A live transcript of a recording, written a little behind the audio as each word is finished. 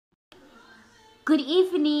Good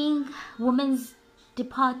evening, Women's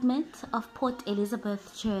Department of Port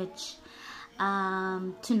Elizabeth Church.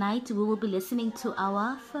 Tonight we will be listening to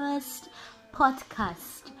our first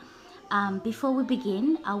podcast. Before we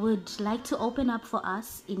begin, I would like to open up for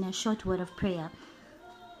us in a short word of prayer.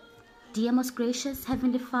 Dear most gracious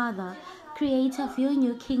Heavenly Father, Creator of your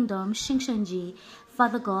new kingdom, Shingshanji,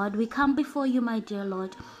 Father God, we come before you, my dear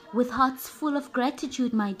Lord, with hearts full of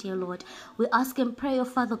gratitude, my dear Lord. We ask and pray, oh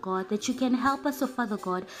Father God, that you can help us, oh Father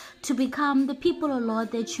God, to become the people, oh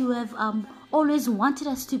Lord, that you have always wanted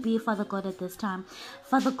us to be, Father God, at this time.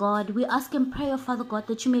 Father God, we ask and pray, oh Father God,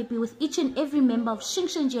 that you may be with each and every member of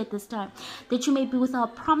Shingshanji at this time, that you may be with our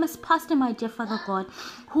promised pastor, my dear Father God,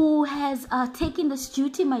 who has taken this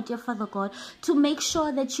duty, my dear Father God, to make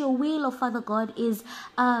sure that your will, oh Father God, is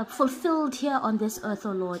fulfilled here on this earth,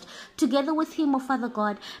 oh Lord. Together with him, oh Father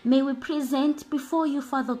God, may we present before you,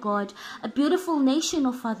 Father God, a beautiful nation,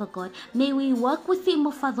 oh Father God. May we work with him,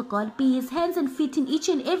 oh Father God, be his hands and feet in each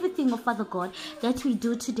and everything, oh Father God, that we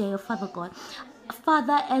do today, oh Father God.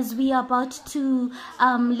 Father, as we are about to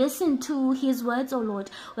listen to his words, oh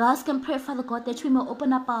Lord, we ask and pray, Father God, that we may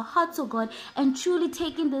open up our hearts, oh God, and truly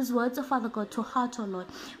take in these words, oh Father God, to heart, oh Lord.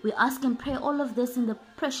 We ask and pray all of this in the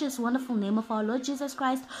precious, wonderful name of our Lord Jesus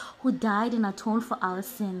Christ, who died and atoned for our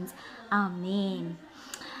sins. Amen.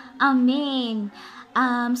 Amen.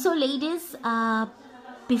 So ladies,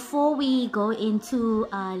 before we go into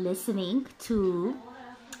listening to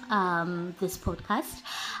this podcast,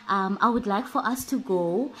 I would like for us to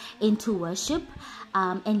go into worship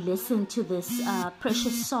and listen to this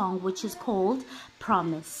precious song, which is called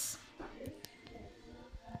Promise.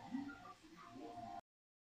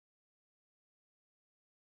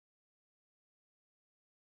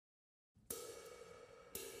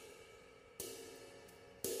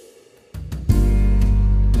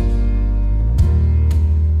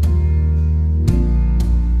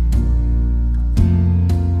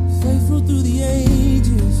 Through the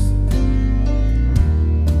ages,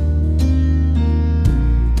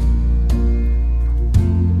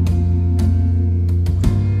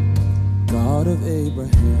 God of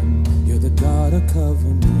Abraham, you're the God of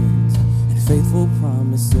covenant and faithful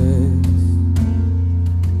promises.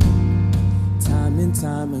 Time and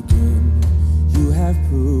time again, you have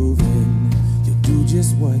proven you'll do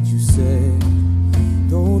just what you said.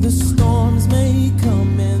 Though the storms may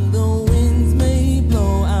come and the winds may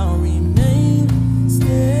blow, I'll remain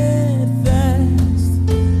steadfast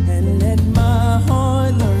and let my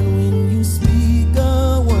heart learn when you speak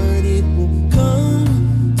a word, it will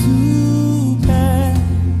come to pass.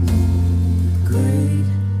 Great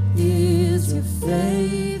is your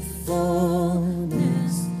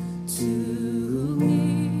faithfulness to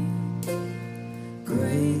me.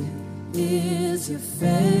 Great is your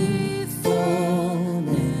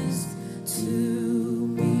faithfulness to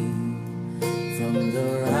me. From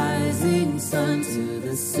the rising sun to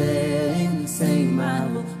the setting same, I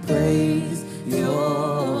will praise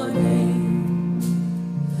your name.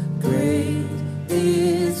 Great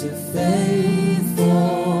is your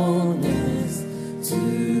faithfulness to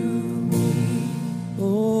me.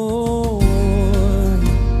 Oh,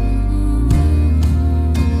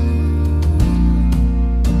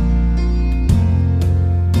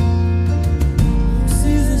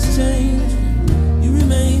 seasons change, you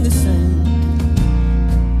remain the same.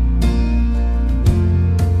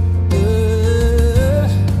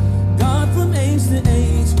 God from age to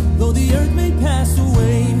age, though the earth may pass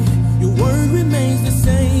away, your word remains the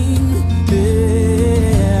same.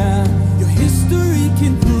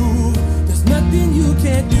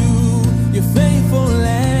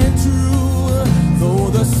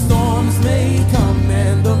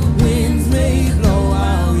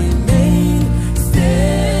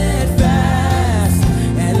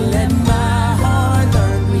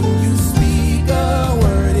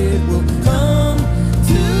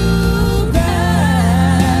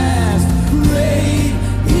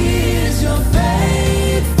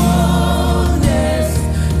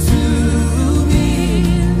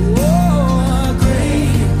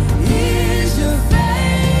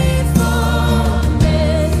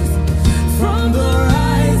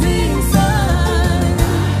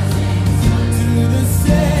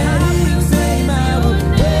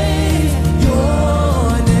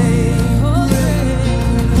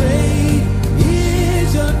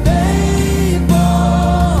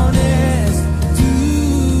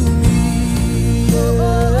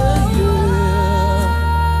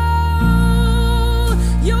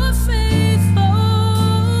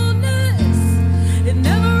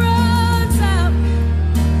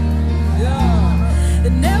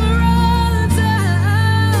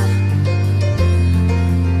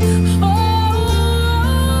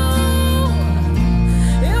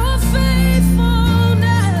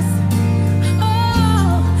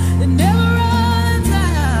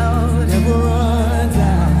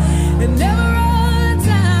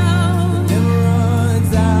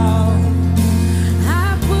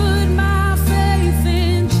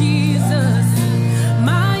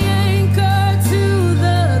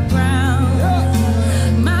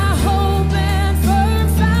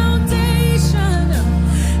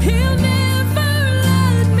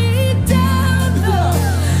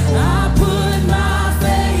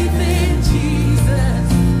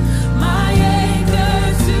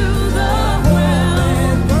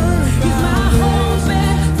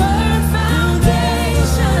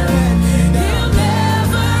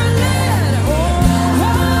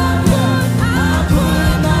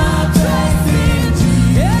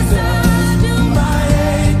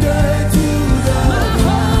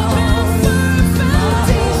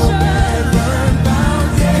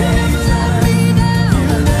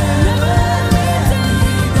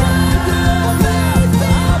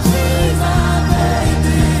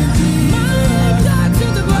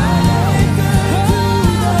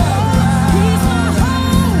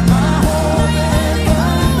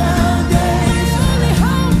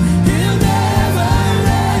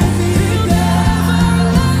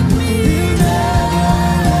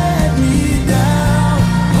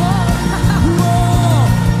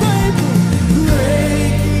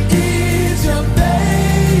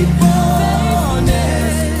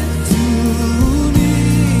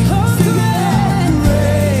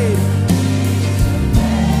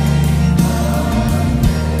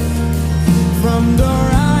 from the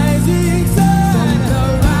rising sun,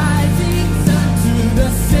 to the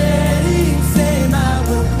setting same, I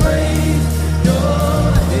will praise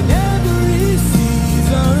your. In every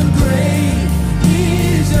season, great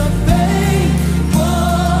is your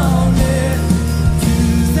faithfulness. To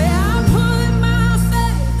say, I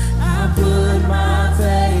put my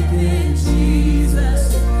faith in Jesus,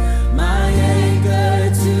 my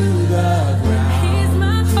anchor to the ground. He's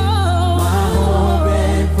my hope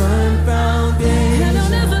and firm foundation. And He'll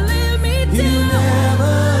never let me down. You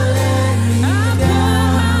never let me I down.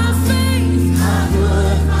 put my faith, I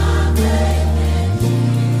put my faith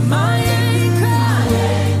in my anchor.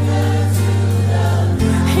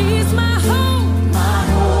 He's my hope. my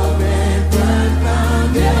hope and firm Never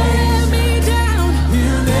foundation. let me down. You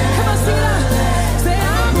Come on, sing it out. Say, I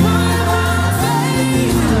put my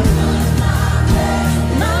faith,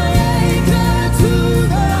 my anchor to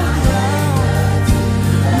the ground.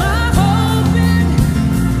 My hope in,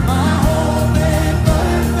 my hope and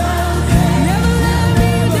firm foundation. never let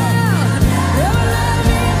me down. Never let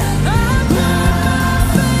me. I put my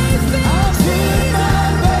faith in Jesus,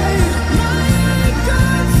 my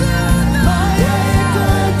anchor to the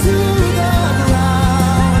To the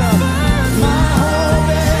ground, my hope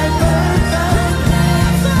and firm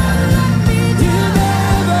foundation. You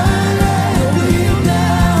never let me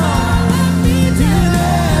down. You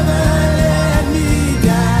never let me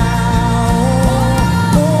down.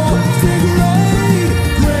 Oh, sing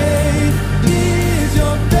great is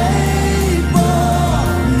your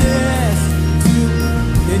faithfulness.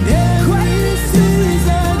 In every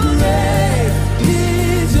season, great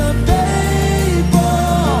is your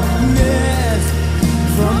faithfulness.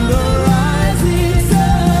 From the rising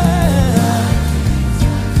sun,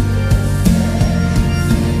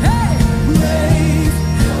 hey, great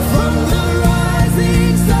from the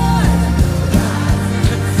rising sun,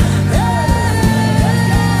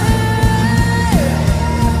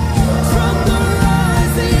 from the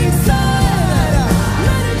rising sun.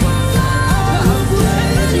 Let it go up and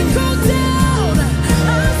let it go down. I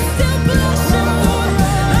still bless you.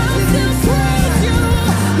 I still praise you.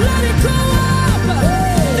 Let it go up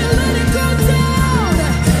and let it go down.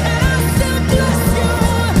 And I still bless you.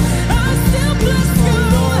 I still bless you.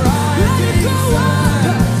 Let it go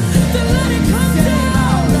up then let it come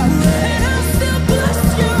down. And I still bless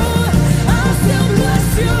you. I still bless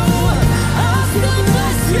you. I still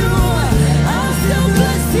bless you. I still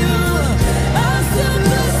bless you. I still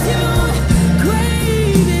bless you.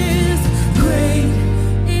 Great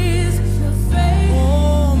is your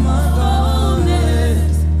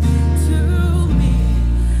faithfulness to me.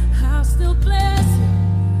 I'll still bless you.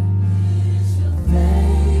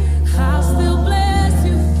 I'll still bless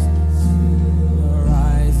you. the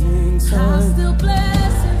rising I'll sun. still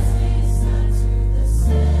bless you.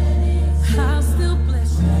 I'll still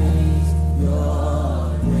bless you.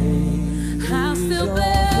 I'll still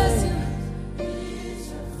bless you.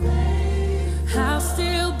 I'll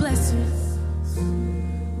still bless you.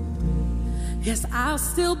 Yes, I'll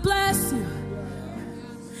still bless you.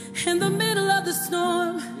 In the middle of the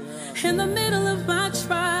storm, in the middle of my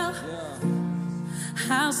trial,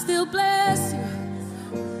 I'll still bless you.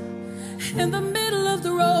 In the middle of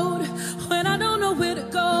the road, when I don't know where to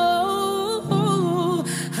go,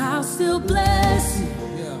 I'll still bless you.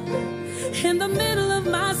 In the middle of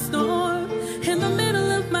my storm, in the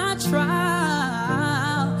middle of my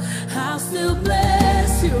trial, I'll still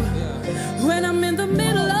bless you. When I'm in the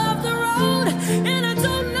middle of the road and I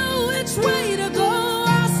don't know which way to go,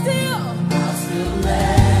 I'll still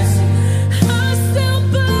bless you. I'll still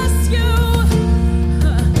bless you.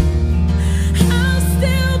 I'll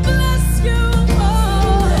still bless you.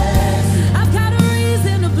 Oh, I've got a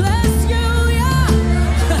reason to bless you, yeah.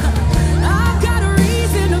 I've got a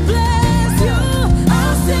reason to bless you.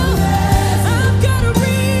 I've got a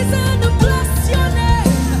reason to bless your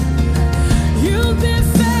name. You've been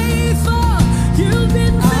faithful. You've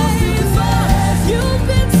been faithful. You've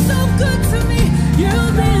been so good to me.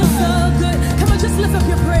 You've been so good. Come on, just lift up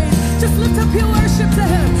your praise. Just lift up your worship to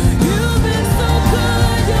Him. You've been so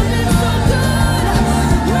good. You've been so good.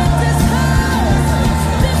 Let this house,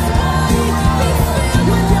 this body be filled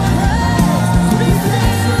with your praise. Be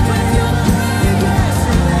filled with your praise.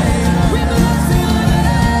 We bless your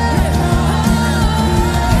name.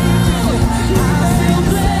 I'll still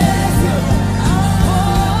bless you.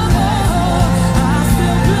 I'll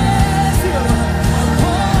still bless you.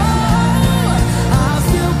 I'll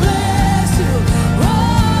still bless you.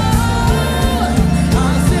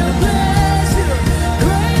 I'll still bless you.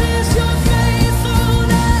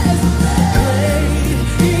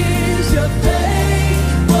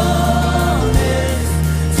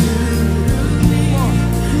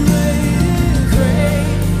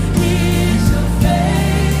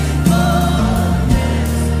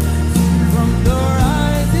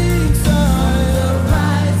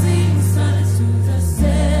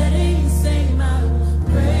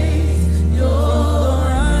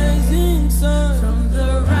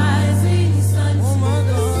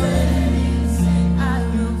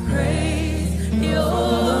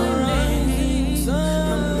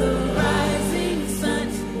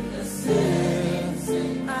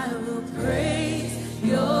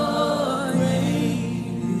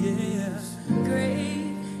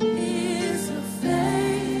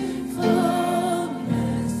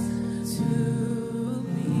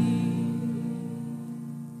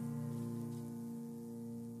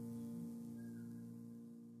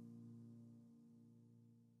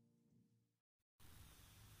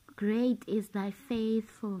 great is thy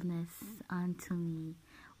faithfulness unto me.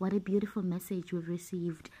 What a beautiful message we've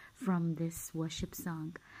received from this worship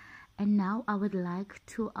song. And now I would like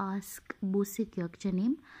to ask Busi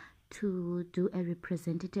Gyokjanim to do a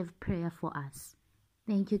representative prayer for us.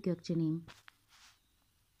 Thank you, Gyokjanim.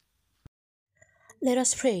 Let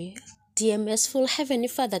us pray. Dear merciful Heavenly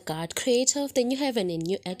Father God, creator of the new heaven and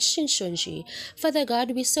new earth, Shinshonji, Father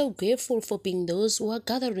God, we're so grateful for being those who are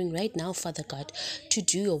gathering right now, Father God, to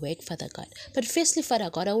do your work, Father God. But firstly, Father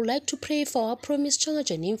God, I would like to pray for our promised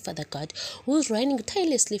Changajanim, Father God, who's running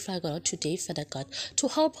tirelessly, Father God, today, Father God, to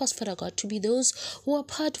help us, Father God, to be those who are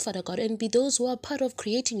part, Father God, and be those who are part of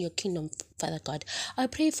creating your kingdom, Father God. I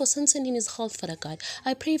pray for Samson in his health, Father God.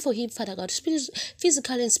 I pray for him, Father God,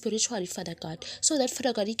 physically and spiritually, Father God, so that,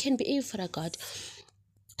 Father God, he can be able, Father God,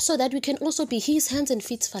 so that we can also be his hands and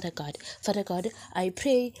feet, Father God. Father God, I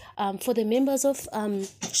pray for the members of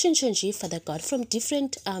Shinshonji, Father God, from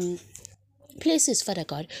different places, Father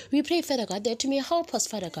God. We pray, Father God, that you may help us,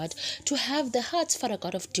 Father God, to have the hearts, Father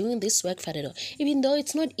God, of doing this work, Father God, even though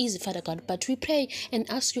it's not easy, Father God, but we pray and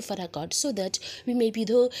ask you, Father God, so that we may be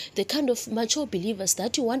the kind of mature believers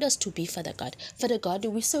that you want us to be, Father God. Father God,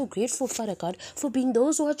 we're so grateful, Father God, for being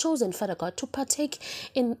those who are chosen, Father God, to partake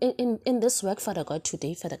in this work, Father God,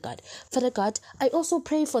 today, Father God. Father God, I also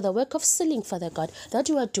pray for the work of sealing, Father God, that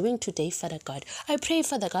you are doing today, Father God. I pray,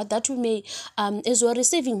 Father God, that we may, as we are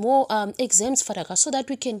receiving more exams, Father God, so that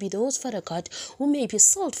we can be those, Father God, who may be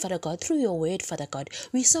sold, Father God, through your word, Father God.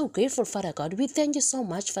 We're so grateful, Father God. We thank you so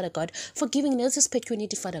much, Father God, for giving us this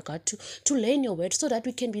opportunity, Father God, to learn your word, so that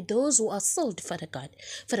we can be those who are sold, Father God.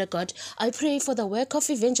 Father God, I pray for the work of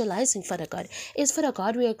evangelizing, Father God. Is, Father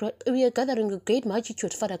God, we are gathering a great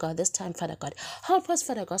multitude, Father God, this time, Father God. Help us,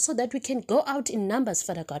 Father God, so that we can go out in numbers,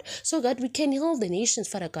 Father God, so that we can heal the nations,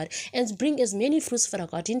 Father God, and bring as many fruits, Father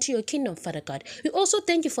God, into your kingdom, Father God. We also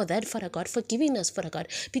thank you for that, Father God, for giving us, Father God,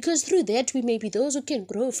 because through that we may be those who can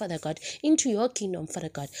grow, Father God, into your kingdom, Father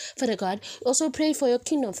God. Father God, also pray for your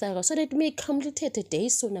kingdom, Father God, so that it may come to the day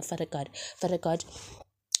sooner, Father God. Father God,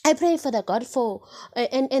 I pray, Father God, for,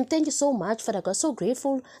 and thank you so much, Father God, so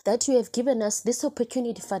grateful that you have given us this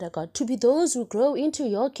opportunity, Father God, to be those who grow into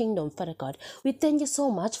your kingdom, Father God. We thank you so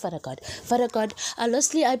much, Father God. Father God,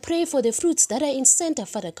 lastly, I pray for the fruits that are in center,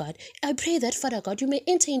 Father God. I pray that, Father God, you may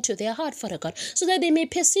enter into their heart, Father God, so that they may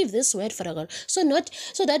perceive this word, Father God, so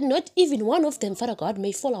that not even one of them, Father God,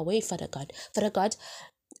 may fall away, Father God. Father God,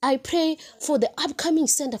 I pray for the upcoming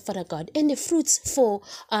center, Father God, and the fruits for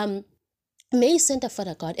May Center,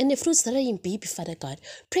 Father God, and the fruits that are in baby, Father God.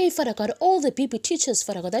 Pray, Father God, all the baby teachers,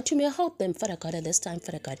 Father God, that you may help them, Father God, at this time,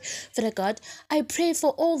 Father God. Father God, I pray for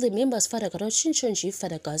all the members, Father God, of Shinshonji,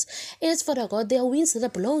 Father God. As, Father God, there are winds that are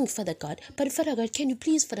blowing, Father God. But, Father God, can you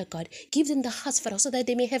please, Father God, give them the hearts, Father, so that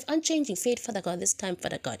they may have unchanging faith, Father God, this time,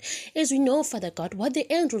 Father God. As we know, Father God, what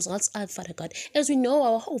the end results are, Father God. As we know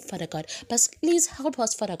our hope, Father God. But please help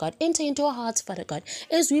us, Father God. Enter into our hearts, Father God,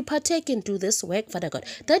 as we partake into this work, Father God,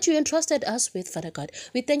 that you entrusted us with, Father God.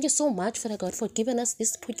 We thank you so much, Father God, for giving us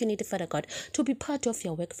this opportunity, Father God, to be part of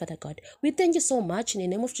your work, Father God. We thank you so much in the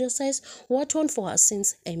name of Jesus, who atoned for our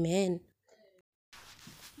sins. Amen.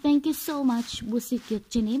 Thank you so much, Busi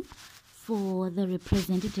Gyokjanim, for the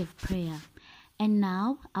representative prayer. And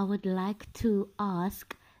now I would like to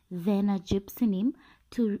ask Vena Gypsonim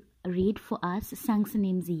to read for us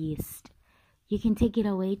Sangsanim's Yeast. You can take it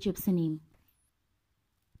away, Gypsonim.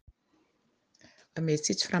 A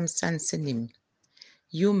message from Sansanim.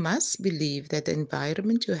 You must believe that the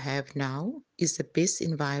environment you have now is the best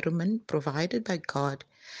environment provided by God,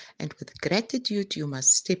 and with gratitude you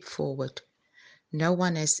must step forward. No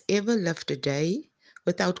one has ever lived a day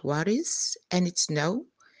without worries, and it's no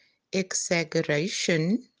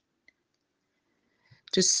exaggeration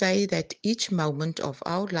to say that each moment of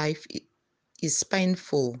our life is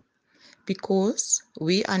painful, because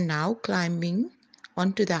we are now climbing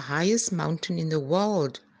onto the highest mountain in the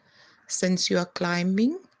world. Since you are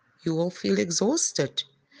climbing, you will feel exhausted.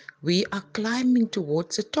 We are climbing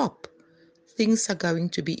towards the top. Things are going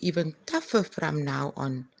to be even tougher from now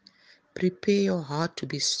on. Prepare your heart to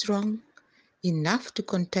be strong enough to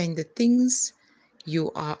contain the things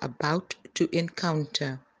you are about to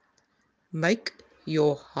encounter. Make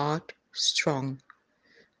your heart strong.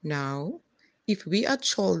 Now, if we are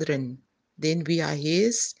children, then we are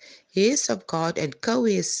heirs of God and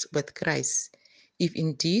co-heirs with Christ, if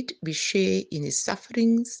indeed we share in his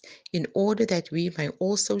sufferings, in order that we may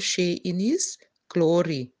also share in his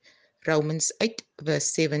glory. Romans 8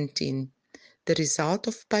 verse 17. The result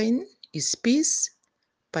of pain is peace,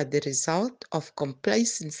 but the result of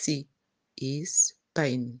complacency is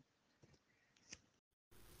pain.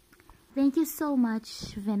 Thank you so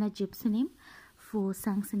much, Vena Gypsonym, for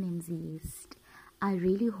Sangsanim Zist. I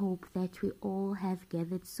really hope that we all have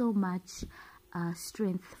gathered so much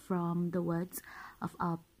strength from the words of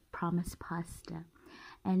our promised pastor.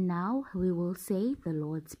 And now we will say the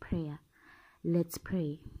Lord's Prayer. Let's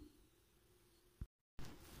pray.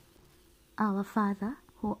 Our Father,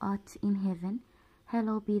 who art in heaven,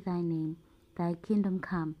 hallowed be thy name. Thy kingdom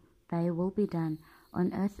come, thy will be done,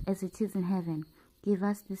 on earth as it is in heaven. Give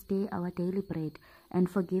us this day our daily bread, and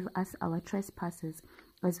forgive us our trespasses,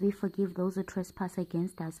 as we forgive those who trespass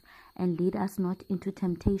against us. And lead us not into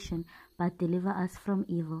temptation, but deliver us from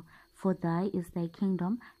evil. For thy is thy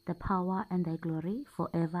kingdom, the power, and thy glory,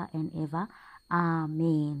 forever and ever.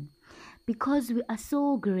 Amen. Because we are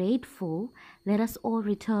so grateful, let us all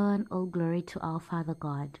return all glory to our Father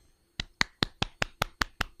God.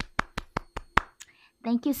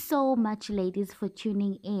 Thank you so much, ladies, for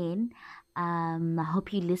tuning in. I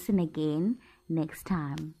hope you listen again next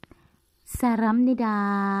time.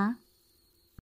 Saramnida.